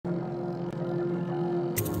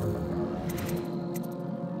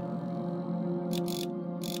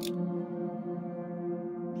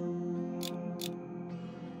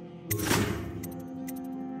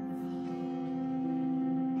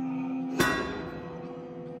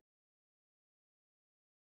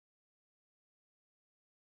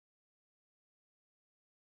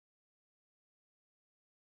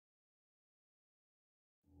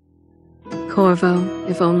Corvo,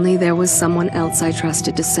 if only there was someone else I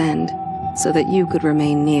trusted to send, so that you could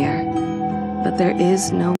remain near. But there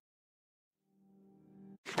is no...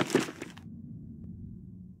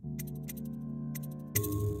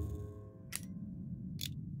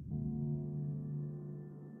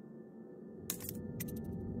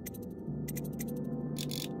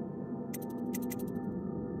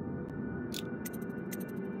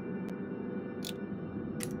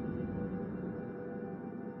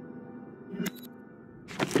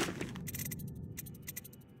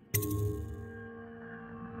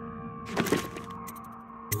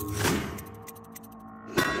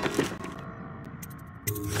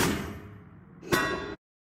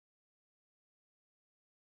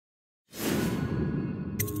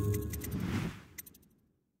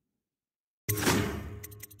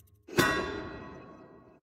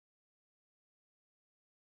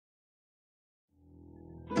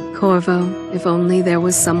 Corvo, if only there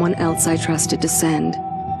was someone else I trusted to send,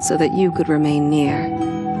 so that you could remain near.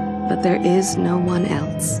 But there is no one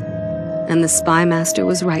else. And the Spy Master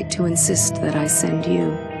was right to insist that I send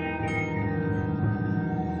you.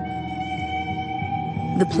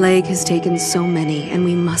 The plague has taken so many, and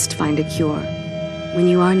we must find a cure. When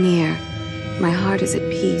you are near, my heart is at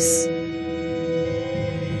peace.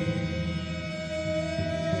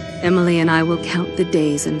 Emily and I will count the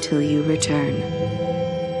days until you return.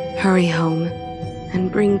 Hurry home,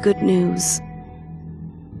 and bring good news.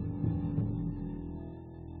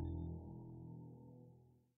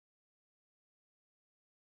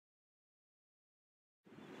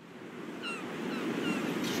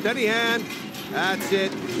 Steady hand. That's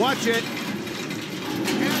it. Watch it.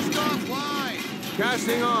 Cast off line.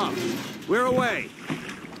 Casting off. We're away.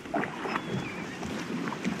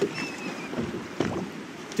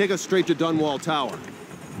 Take us straight to Dunwall Tower.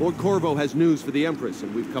 Lord Corvo has news for the Empress,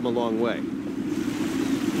 and we've come a long way.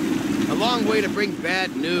 A long way to bring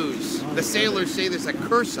bad news. The sailors say there's a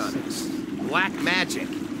curse on us. Black magic.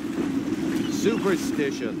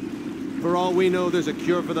 Superstition. For all we know, there's a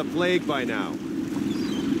cure for the plague by now.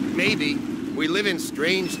 Maybe. We live in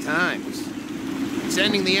strange times.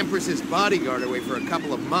 Sending the Empress's bodyguard away for a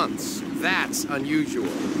couple of months. That's unusual.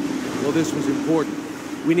 Well, this was important.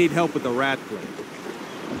 We need help with the rat plague.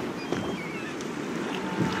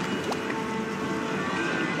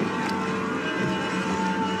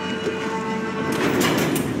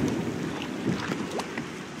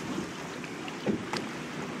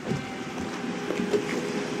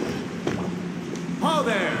 Ho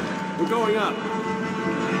there! We're going up.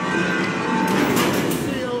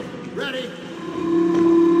 Sealed. Ready.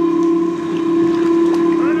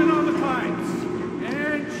 Turning on the pipes.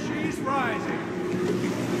 And she's rising.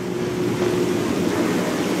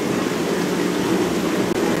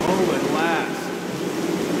 Oh, at last.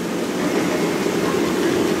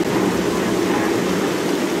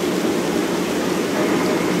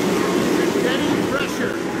 Steady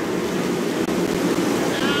pressure.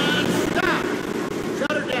 And stop.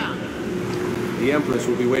 Shut her down. The Empress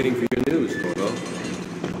will be waiting for your news, Corvo.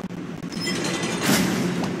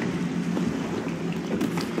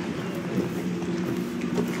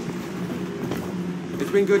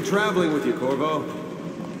 It's been good traveling with you, Corvo.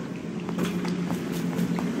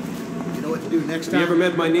 You know what to do next Have you ever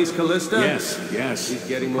met my niece Callista? Yes. She's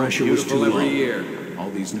getting more Pressure was beautiful too every low. year. All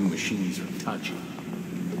these new machines are touchy.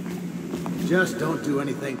 Just don't do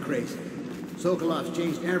anything crazy. Sokolov's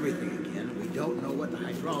changed everything again. We don't know what the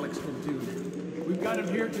hydraulics can do now. We've got him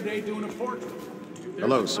here today doing a portrait. If there's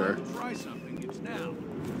Hello, a sir. time to try something, it's now.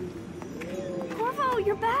 Corvo,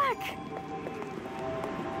 you're back!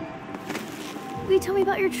 Will you tell me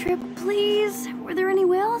about your trip, please? Were there any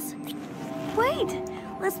whales? Wait!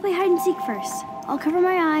 Let's play hide and seek first. I'll cover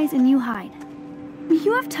my eyes and you hide.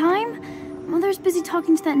 You have time? Mother's busy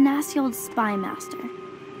talking to that nasty old spy master.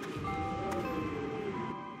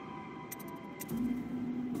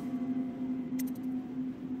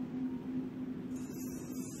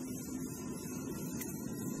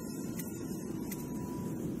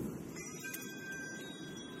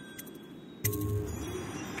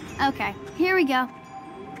 Okay, here we go.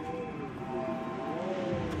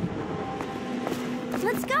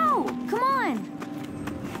 Let's go! Come on!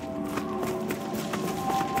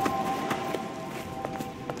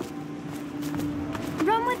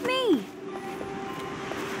 Run with me!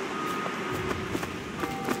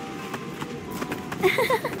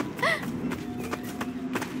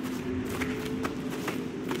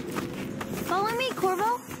 Follow me,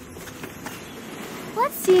 Corvo.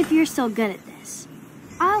 Let's see if you're still good at this.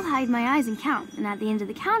 I'll hide my eyes and count, and at the end of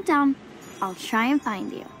the countdown, I'll try and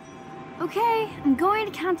find you. Okay, I'm going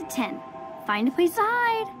to count to 10. Find a place to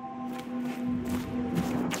hide.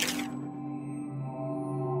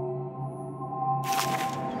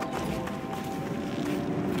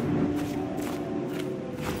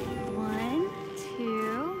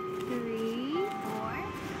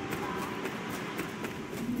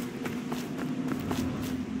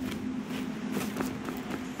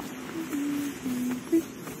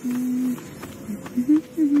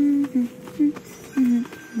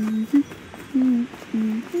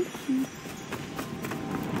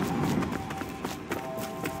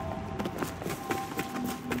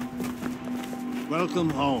 Welcome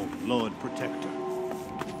home, Lord Protector.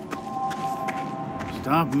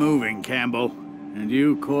 Stop moving, Campbell. And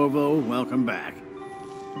you, Corvo, welcome back.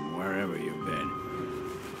 From wherever you've been.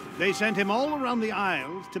 They sent him all around the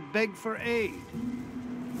Isles to beg for aid.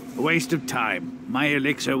 A waste of time. My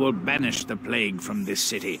elixir will banish the plague from this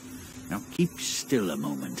city. Now keep still a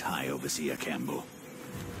moment, High Overseer Campbell.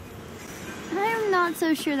 I'm not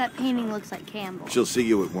so sure that painting looks like Campbell. She'll see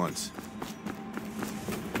you at once.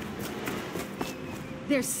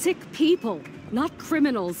 They're sick people, not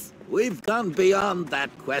criminals. We've gone beyond that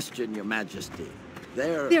question, Your Majesty.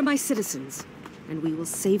 They're my citizens, and we will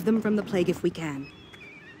save them from the plague if we can.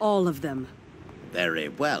 All of them. Very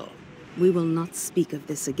well. We will not speak of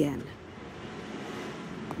this again.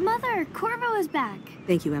 Mother, Corvo is back.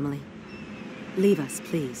 Thank you, Emily. Leave us,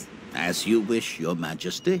 please. As you wish, Your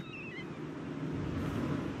Majesty.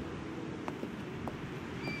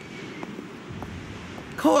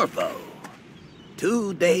 Corvo.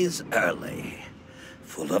 2 days early.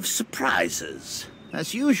 Full of surprises,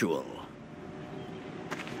 as usual.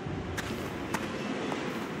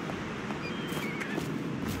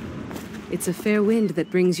 It's a fair wind that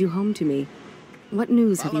brings you home to me. What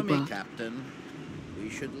news have you Follow me, brought? Captain. We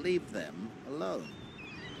should leave them alone.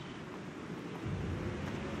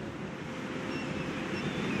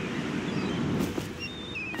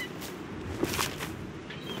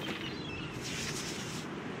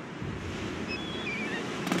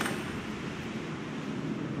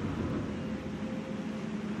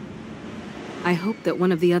 I hoped that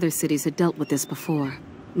one of the other cities had dealt with this before,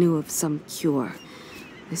 knew of some cure.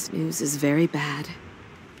 This news is very bad.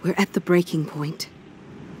 We're at the breaking point.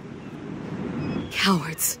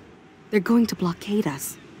 Cowards. They're going to blockade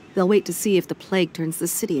us. They'll wait to see if the plague turns the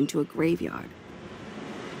city into a graveyard.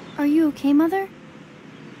 Are you okay, Mother?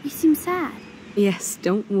 You seem sad. Yes,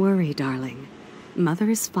 don't worry, darling. Mother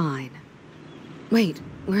is fine. Wait,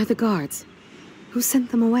 where are the guards? Who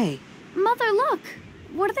sent them away? Mother, look!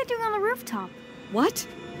 What are they doing on the rooftop? What?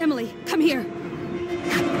 Emily, come here!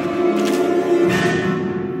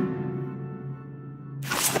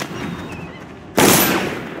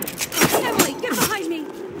 Emily, get behind me!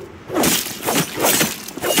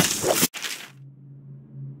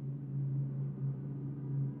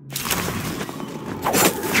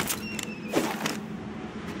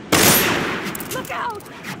 Look out!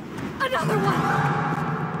 Another one!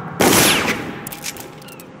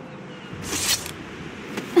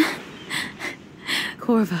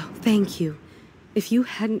 Corvo, thank you. If you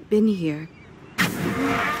hadn't been here...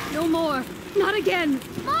 No more! Not again!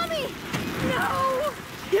 Mommy! No!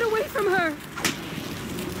 Get away from her!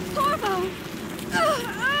 Corvo!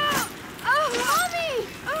 Mommy!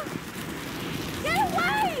 Get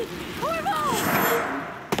away! Corvo!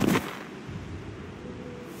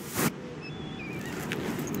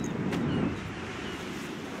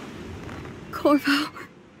 Corvo,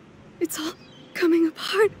 it's all coming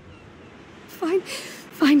apart.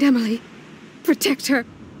 Find Emily. Protect her.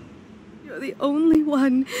 You're the only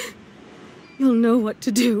one. You'll know what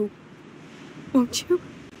to do. Won't you?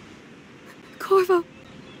 Corvo.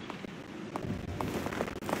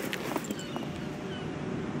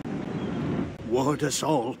 Ward us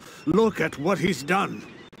all. Look at what he's done.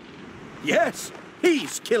 Yes,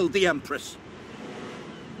 he's killed the Empress.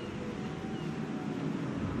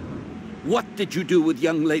 What did you do with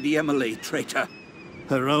young Lady Emily, traitor?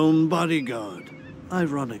 Her own bodyguard.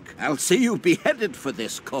 Ironic. I'll see you beheaded for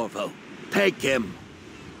this, Corvo. Take him.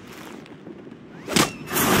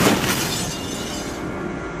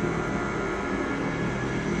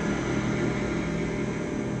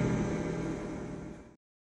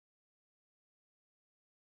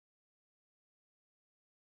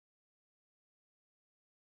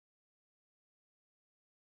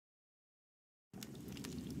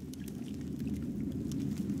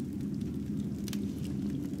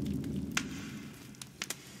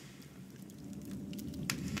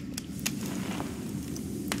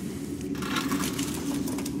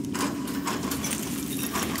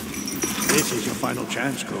 This is your final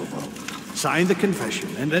chance, Corvo. Sign the confession,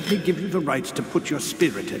 and let me give you the rights to put your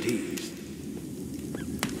spirit at ease.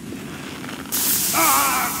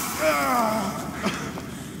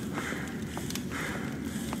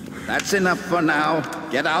 That's enough for now.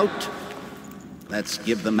 Get out. Let's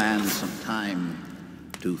give the man some time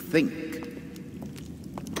to think.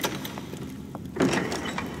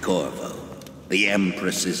 Corvo, the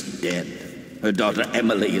Empress is dead. Her daughter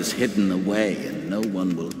Emily is hidden away, and no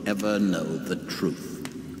one will ever know the truth.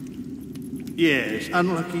 Yes,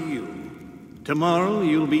 unlucky you. Tomorrow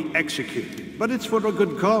you'll be executed, but it's for a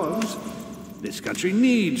good cause. This country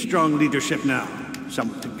needs strong leadership now,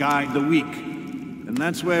 someone to guide the weak. And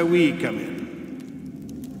that's where we come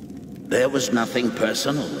in. There was nothing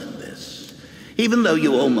personal in this, even though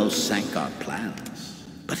you almost sank our plans.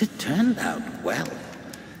 But it turned out well.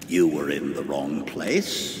 You were in the wrong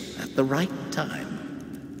place at the right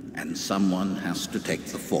time, and someone has to take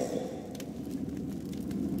the fall.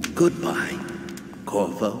 Goodbye,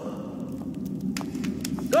 Corvo.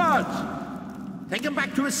 Guards! Take him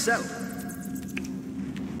back to his cell.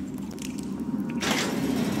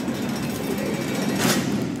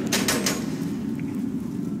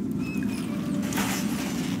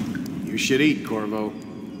 You should eat, Corvo.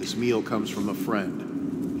 This meal comes from a friend.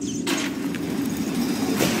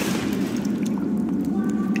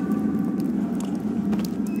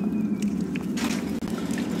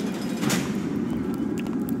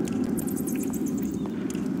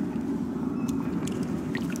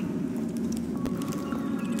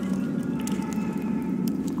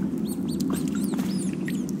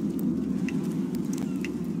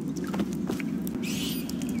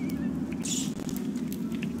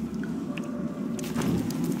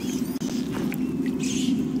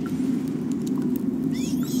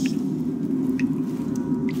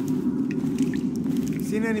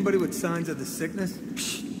 Seen anybody with signs of the sickness?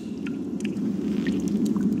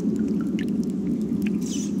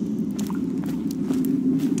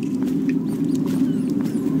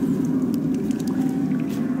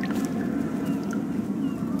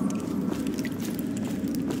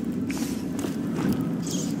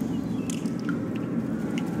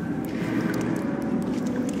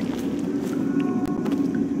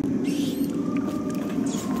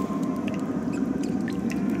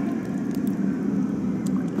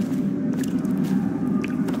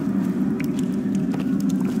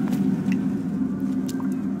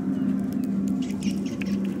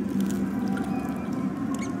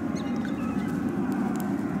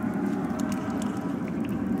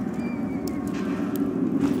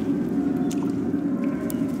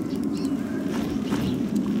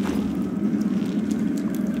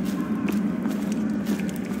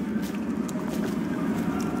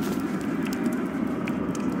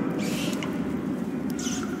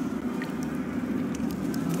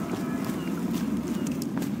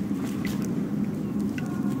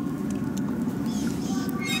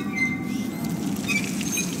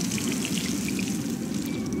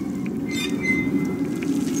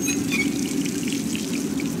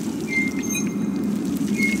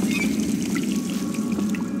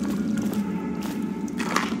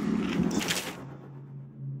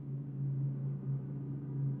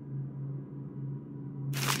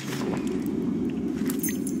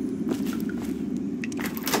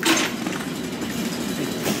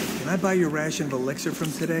 Can I buy your ration of elixir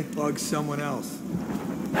from today? Bug someone else.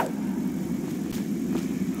 How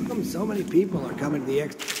come so many people are coming to the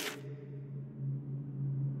Attention,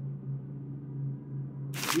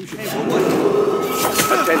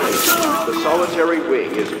 the solitary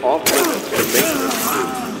wing is off limits for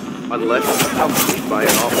maintenance unless accompanied by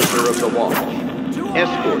an officer of the watch.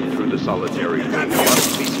 Escort through the solitary wing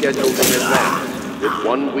must be scheduled in advance with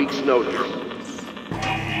 1 week's notice.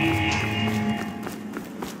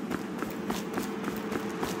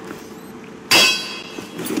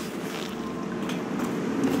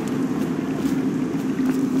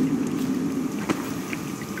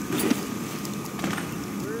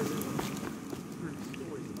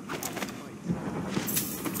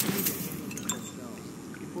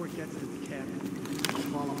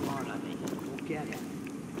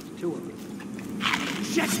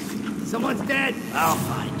 Someone's dead! I'll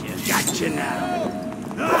find you. Gotcha now.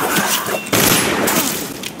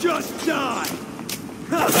 Just die!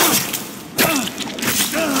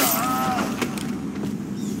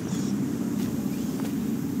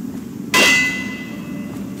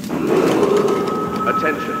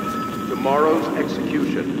 Attention, tomorrow's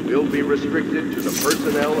execution will be restricted to the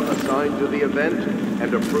personnel assigned to the event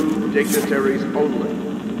and approved dignitaries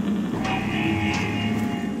only.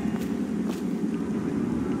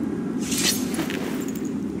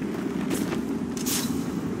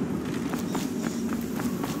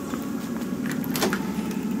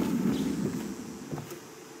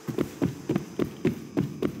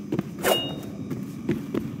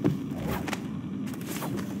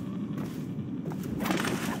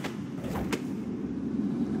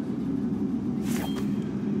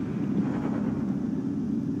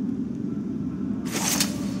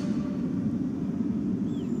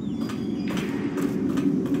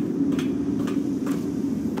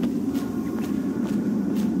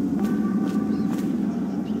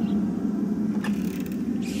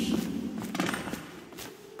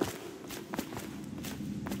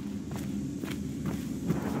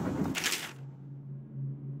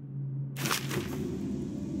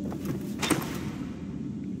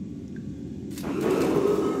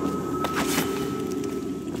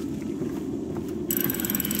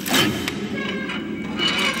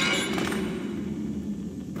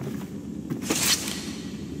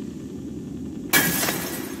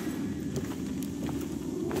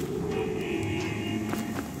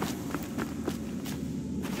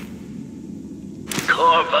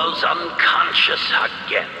 Corvo's unconscious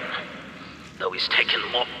again. Though he's taken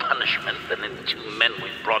more punishment than the 2 men we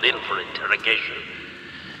brought in for interrogation.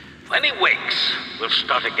 When he wakes, we'll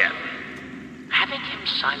start again. Having him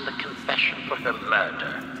sign the confession for her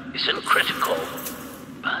murder isn't critical,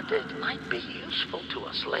 but it might be useful to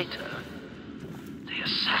us later. The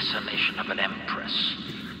assassination of an empress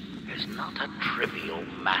is not a trivial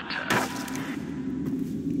matter.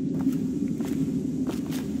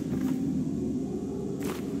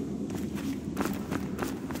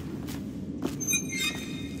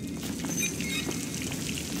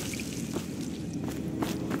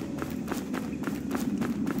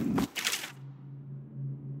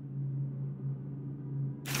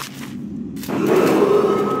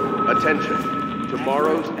 Attention.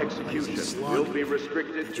 Tomorrow's execution will be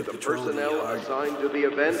restricted to the personnel assigned to the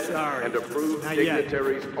event and approved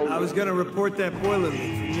dignitaries only. I was gonna report that boiler leak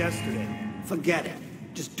from yesterday. Forget it.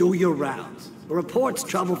 Just do your rounds. A report's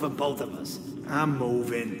trouble for both of us. I'm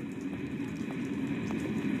moving.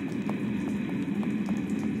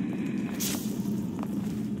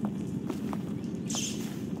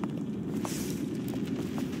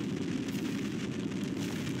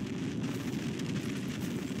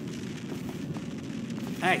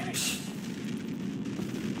 Hey,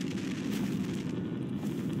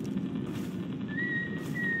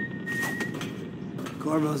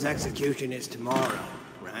 Corvo's execution is tomorrow,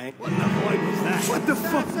 right? What the boy was that? What the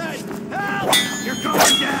fuck? Help! You're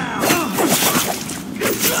going down!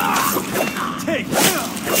 Take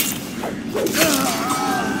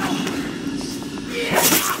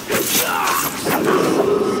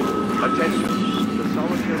Attention. The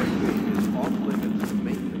solitary wing is off limits to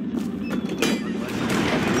maintenance.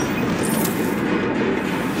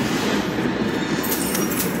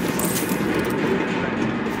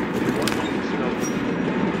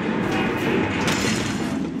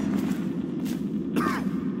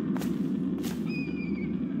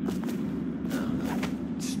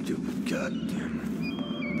 Stupid goddamn.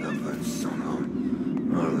 Never son of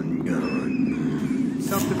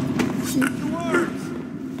something. Keep the words.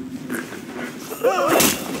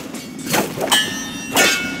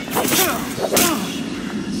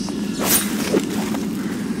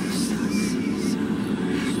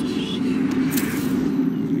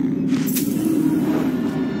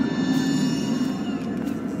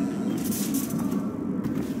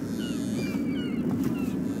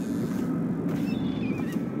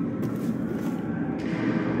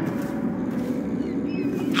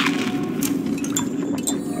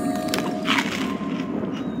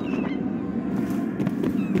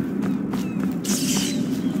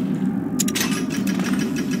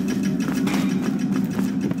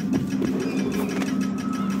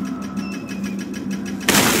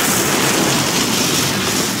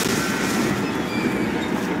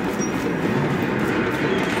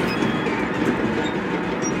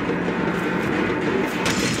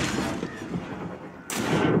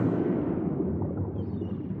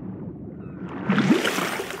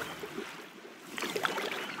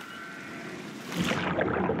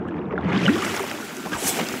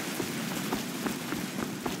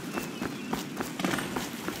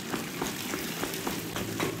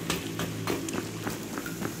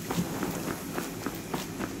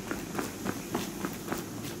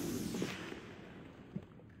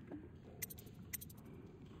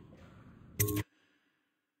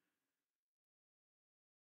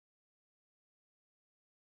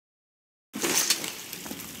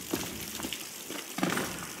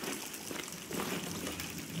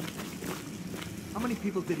 How many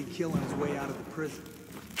people did he kill on his way out of the prison?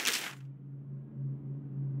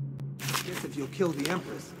 I guess if you'll kill the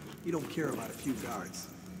Empress, you don't care about a few guards.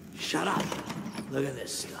 Shut up. Look at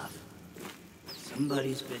this stuff.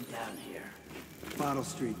 Somebody's been down here. Bottle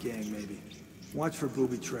Street gang, maybe. Watch for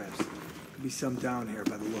booby traps. Could be some down here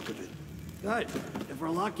by the look of it. Good. If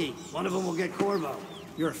we're lucky, one of them will get Corvo.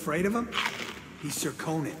 You're afraid of him? He's Sir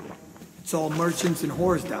Conan. It's all merchants and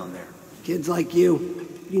whores down there. Kids like you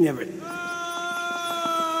never...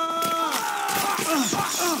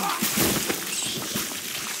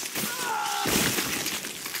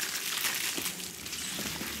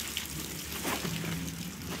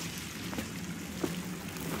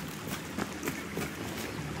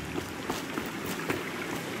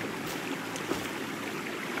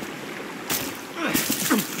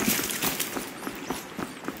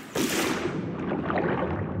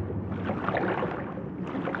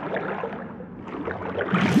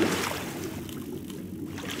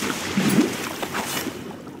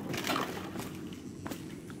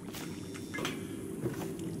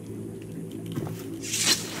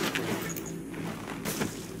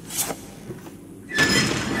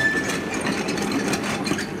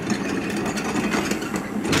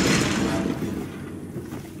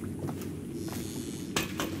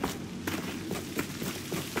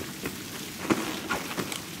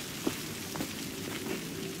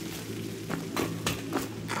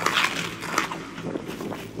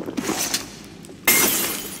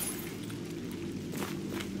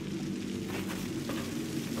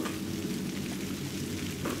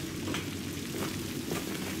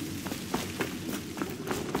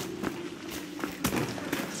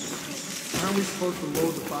 aren't we supposed to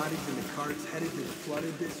load the bodies in the carts headed to the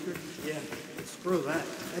flooded district? Yeah, but screw that.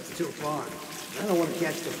 That's too far. I don't want to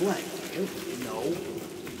catch the plague. No.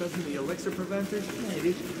 Doesn't the elixir prevent it?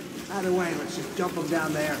 Maybe. Either way, let's just dump them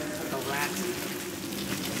down there at the rats.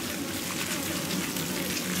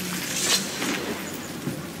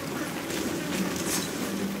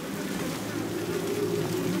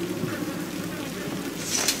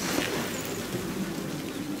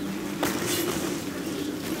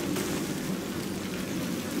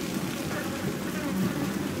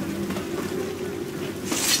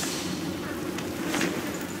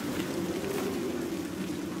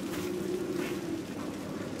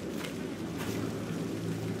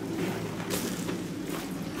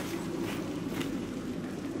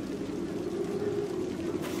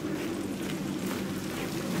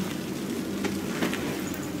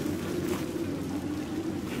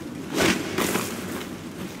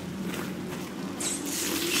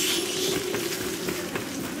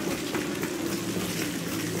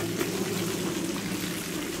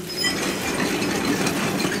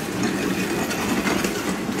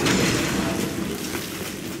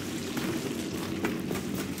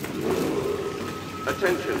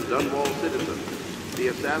 Attention, Dunwall citizens. The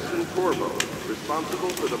assassin Corvo, responsible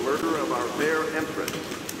for the murder of our fair Empress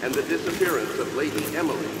and the disappearance of Lady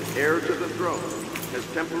Emily, heir to the throne, has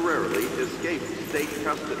temporarily escaped state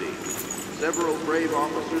custody. Several brave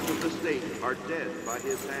officers of the state are dead by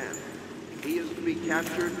his hand. He is to be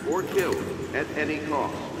captured or killed at any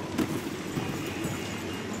cost.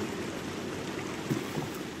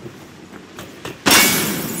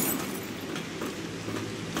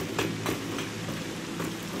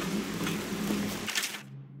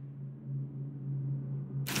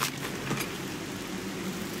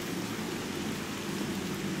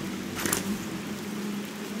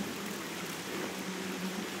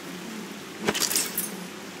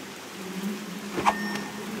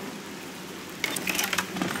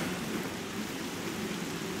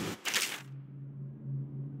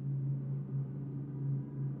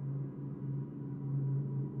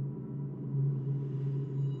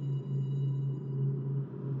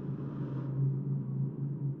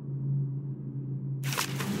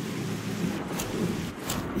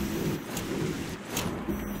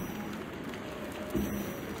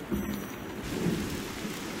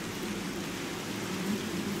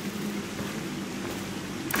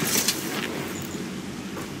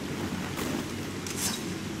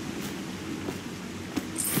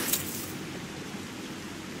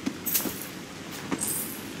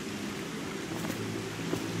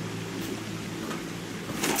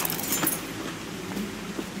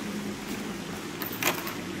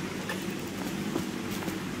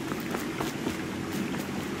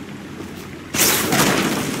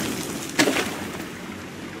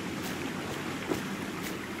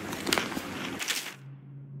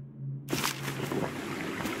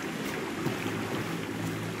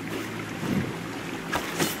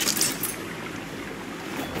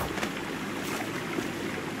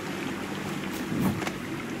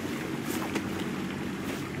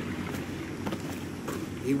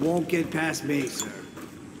 He won't get past me, sir.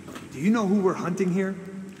 Do you know who we're hunting here?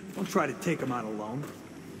 Don't try to take him out alone.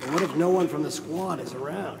 But what if no one from the squad is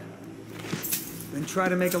around? Then try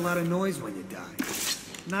to make a lot of noise when you die.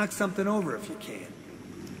 Knock something over if you can.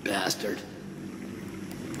 Bastard.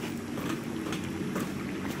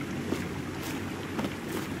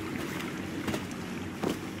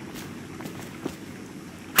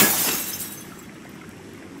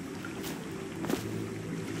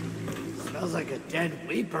 Smells like a dead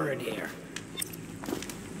weeper in here.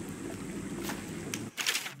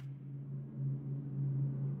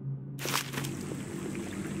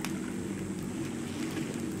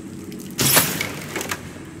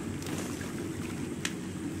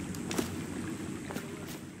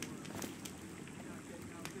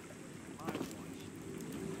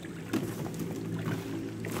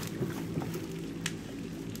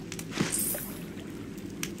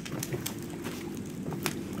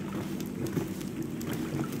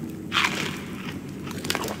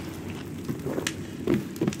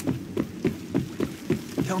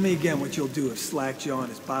 Tell me again what you'll do if Slackjaw and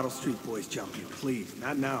his Bottle Street boys jump you, please.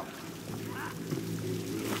 Not now.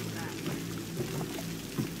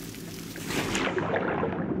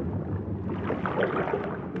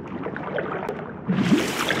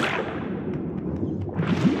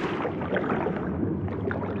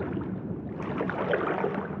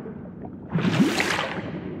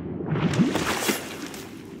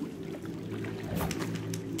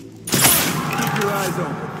 Keep your eyes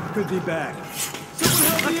open. Could be back.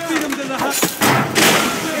 Let's feed him to the hut.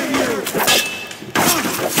 There you.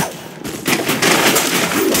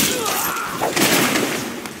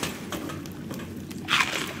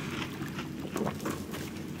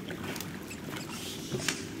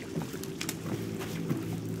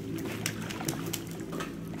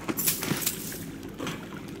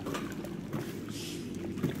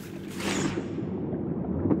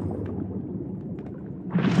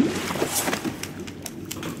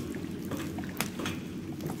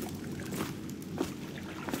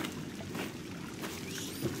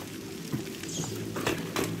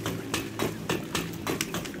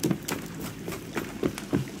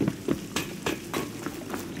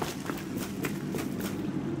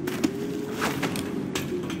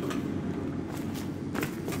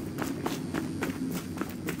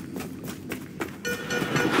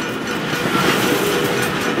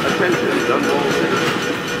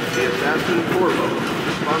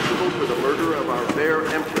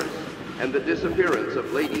 and the disappearance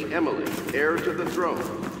of Lady Emily, heir to the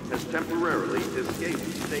throne, has temporarily escaped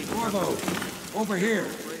state... Corvo, over here.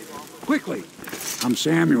 Quickly. I'm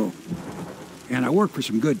Samuel, and I work for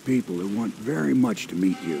some good people who want very much to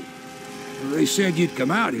meet you. They said you'd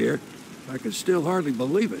come out here. I could still hardly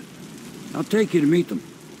believe it. I'll take you to meet them.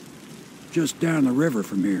 Just down the river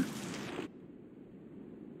from here.